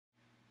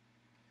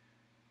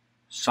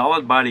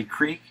solid body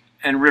creek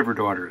and river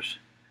darters,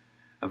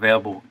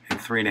 available in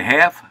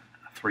 3.5,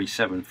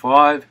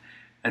 3.75,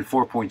 and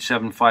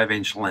 4.75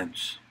 inch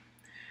lengths.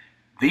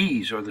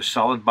 These are the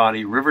solid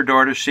body river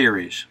darter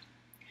series.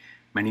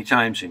 Many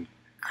times in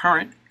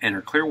current and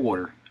or clear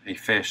water, a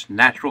fast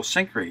natural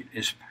sink rate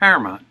is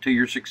paramount to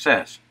your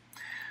success.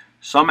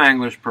 Some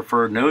anglers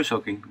prefer nose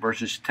hooking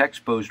versus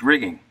Texposed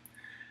rigging.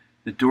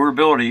 The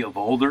durability of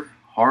older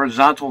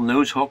horizontal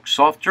nose hook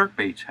soft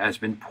jerkbaits has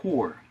been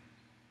poor.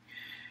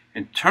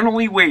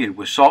 Internally weighted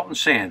with salt and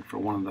sand for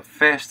one of the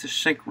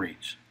fastest sink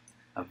rates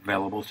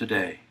available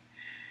today.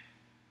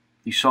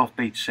 These soft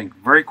baits sink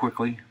very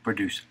quickly,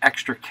 produce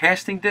extra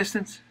casting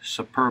distance,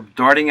 superb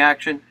darting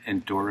action,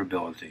 and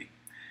durability.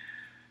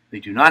 They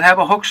do not have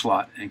a hook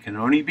slot and can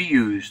only be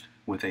used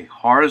with a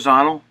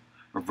horizontal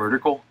or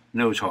vertical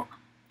nose hook.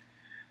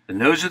 The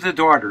nose of the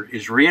darter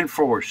is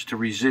reinforced to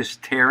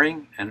resist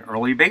tearing and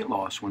early bait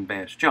loss when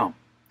bass jump.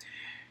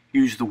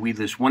 Use the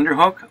weedless Wonder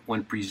Hook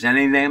when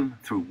presenting them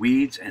through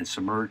weeds and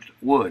submerged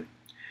wood.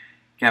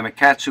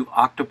 Gamakatsu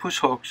octopus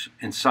hooks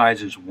in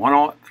sizes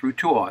 1/0 through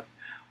 2/0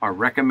 are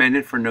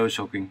recommended for nose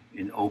hooking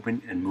in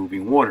open and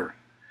moving water.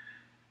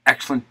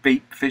 Excellent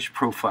bait fish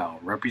profile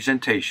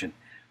representation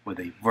with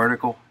a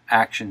vertical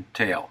action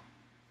tail.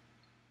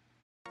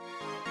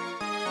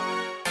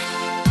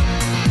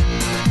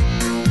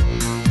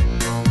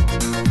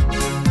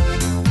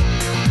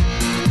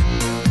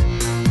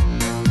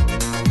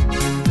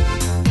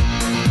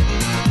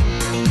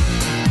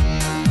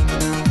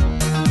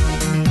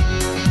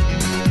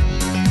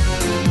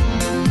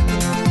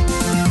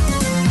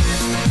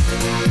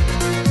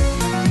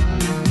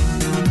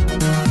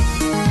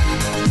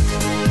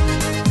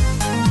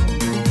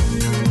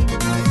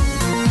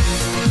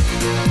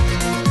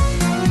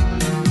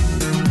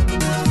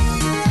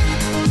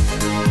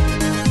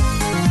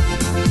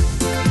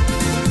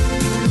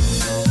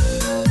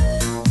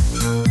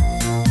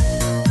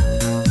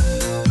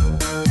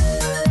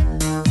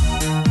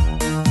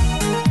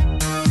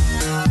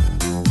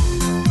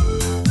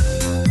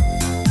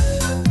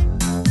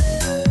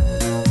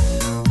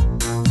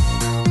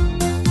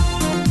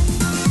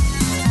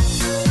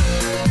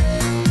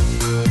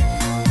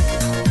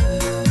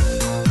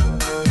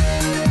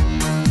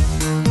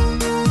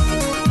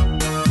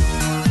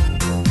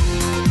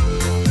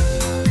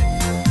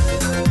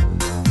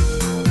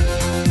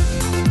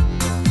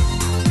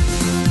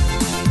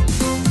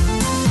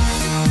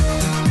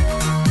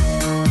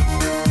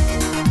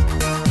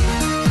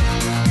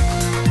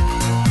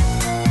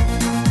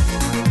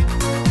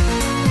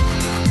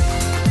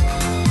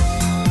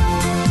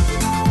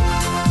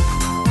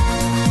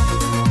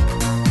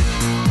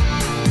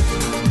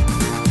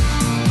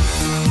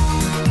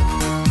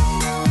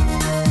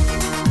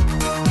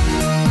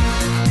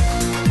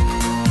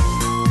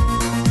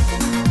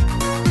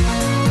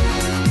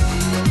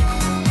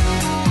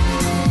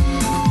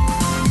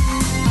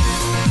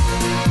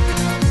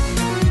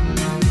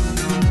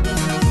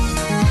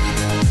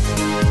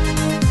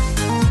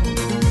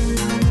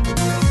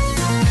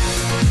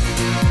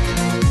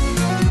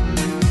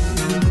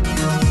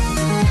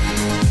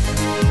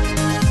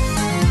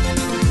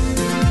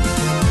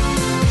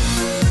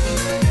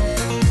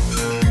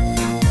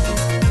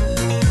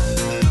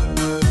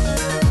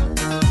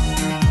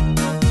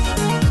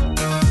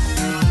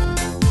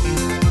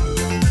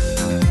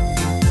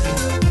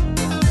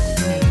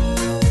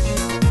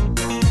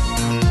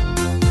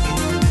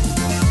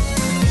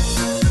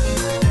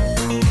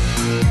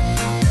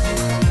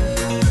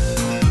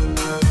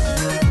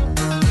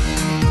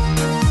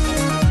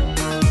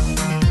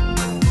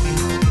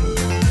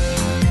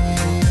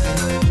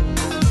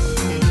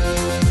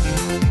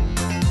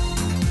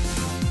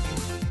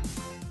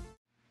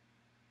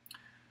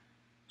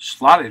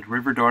 Slotted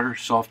river darter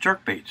soft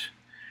jerkbaits,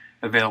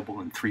 available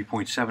in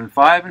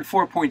 3.75 and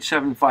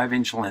 4.75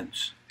 inch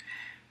lengths.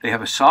 They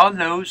have a solid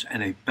nose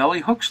and a belly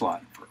hook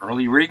slot for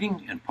early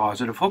rigging and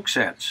positive hook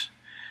sets.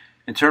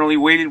 Internally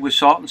weighted with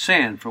salt and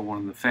sand for one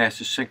of the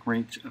fastest sink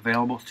rates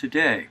available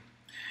today.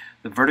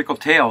 The vertical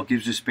tail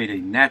gives this bait a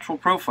natural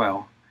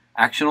profile,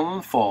 action on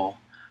the fall,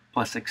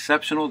 plus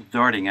exceptional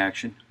darting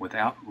action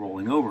without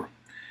rolling over.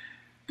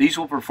 These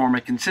will perform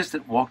a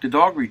consistent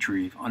walk-the-dog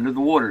retrieve under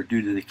the water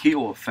due to the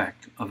keel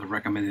effect of the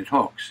recommended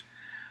hooks.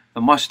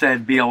 The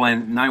Mustad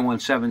BLN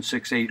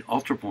 91768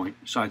 Ultra Point,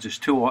 sizes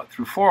 2/0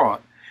 through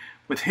 4/0,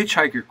 with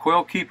Hitchhiker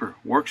Coil Keeper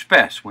works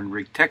best when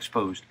rigged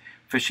Texposed,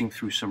 fishing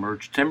through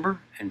submerged timber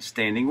and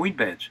standing weed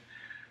beds.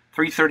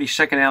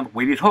 3/32 ounce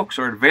weighted hooks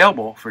are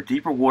available for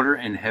deeper water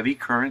and heavy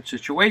current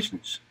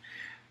situations.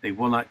 They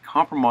will not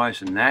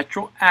compromise the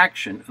natural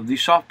action of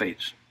these soft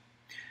baits.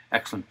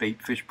 Excellent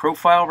bait fish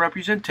profile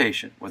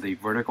representation with a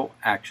vertical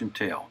action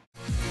tail.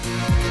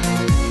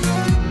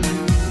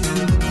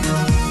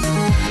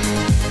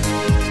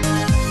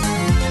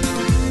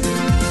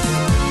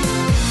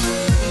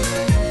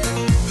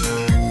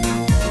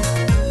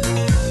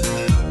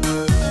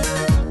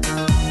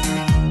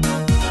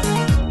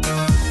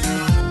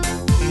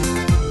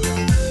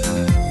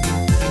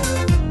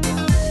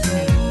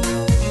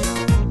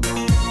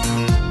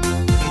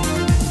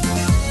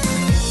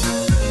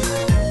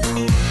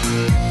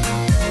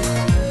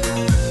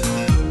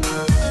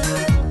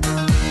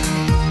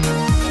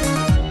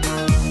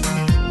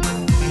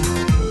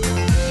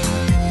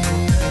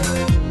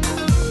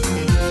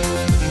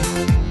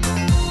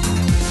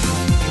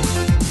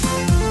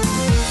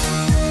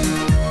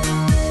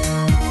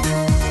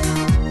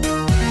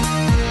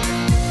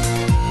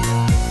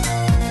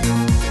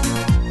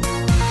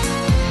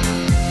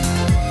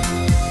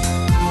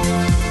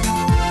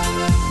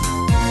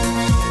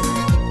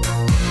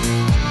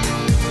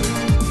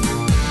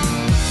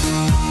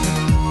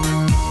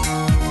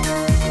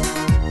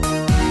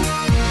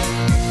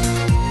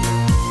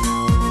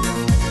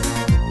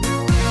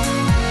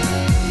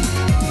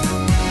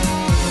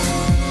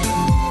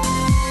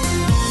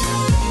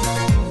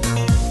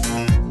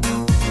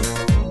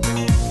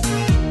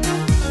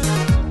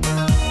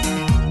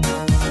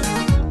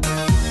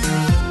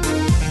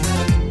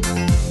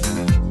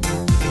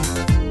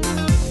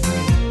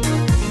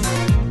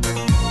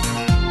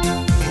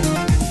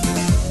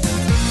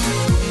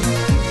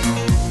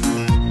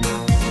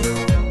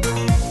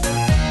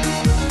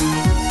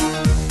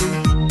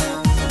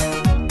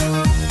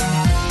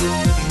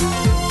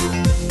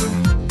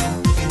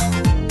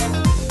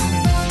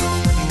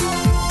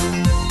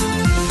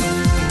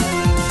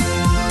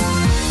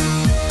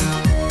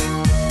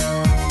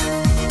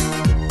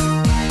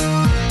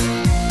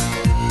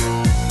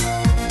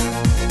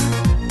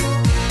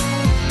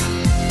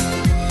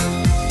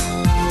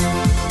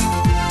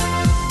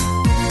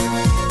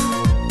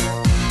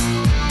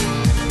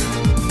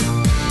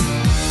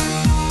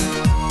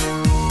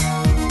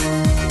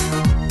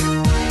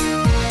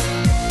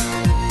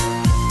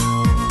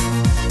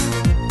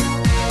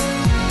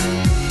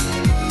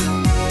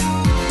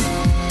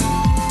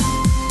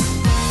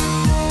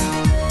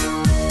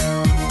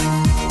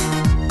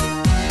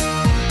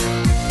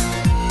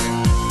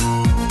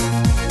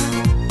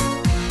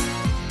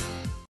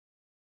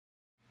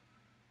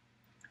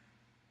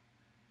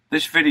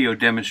 This video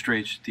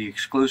demonstrates the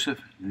exclusive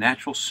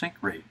natural sink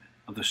rate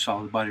of the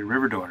solid body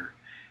river darter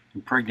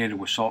impregnated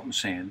with salt and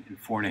sand in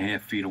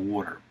 4.5 feet of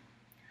water.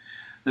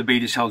 The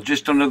bait is held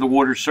just under the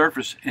water's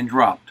surface and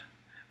dropped,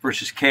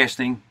 versus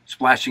casting,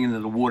 splashing into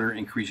the water,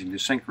 increasing the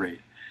sink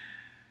rate.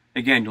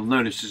 Again, you'll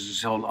notice this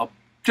is held up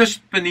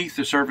just beneath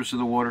the surface of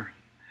the water,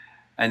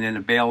 and then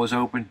the bail is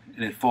open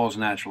and it falls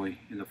naturally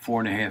into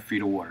 4.5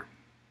 feet of water.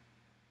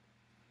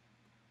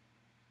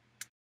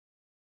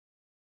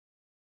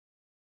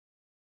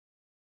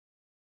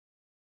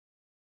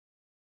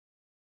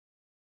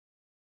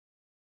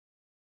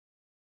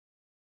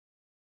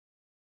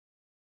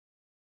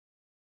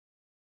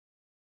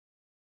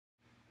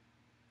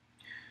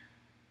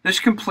 This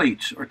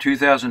completes our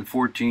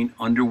 2014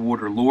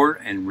 underwater lure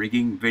and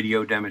rigging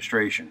video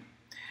demonstration.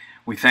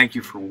 We thank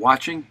you for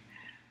watching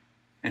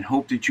and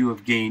hope that you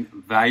have gained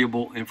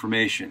valuable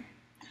information.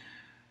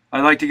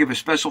 I'd like to give a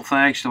special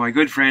thanks to my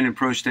good friend and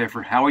pro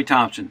staffer Howie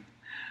Thompson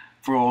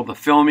for all the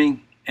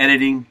filming,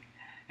 editing,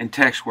 and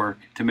text work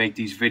to make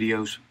these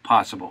videos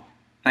possible.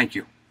 Thank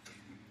you.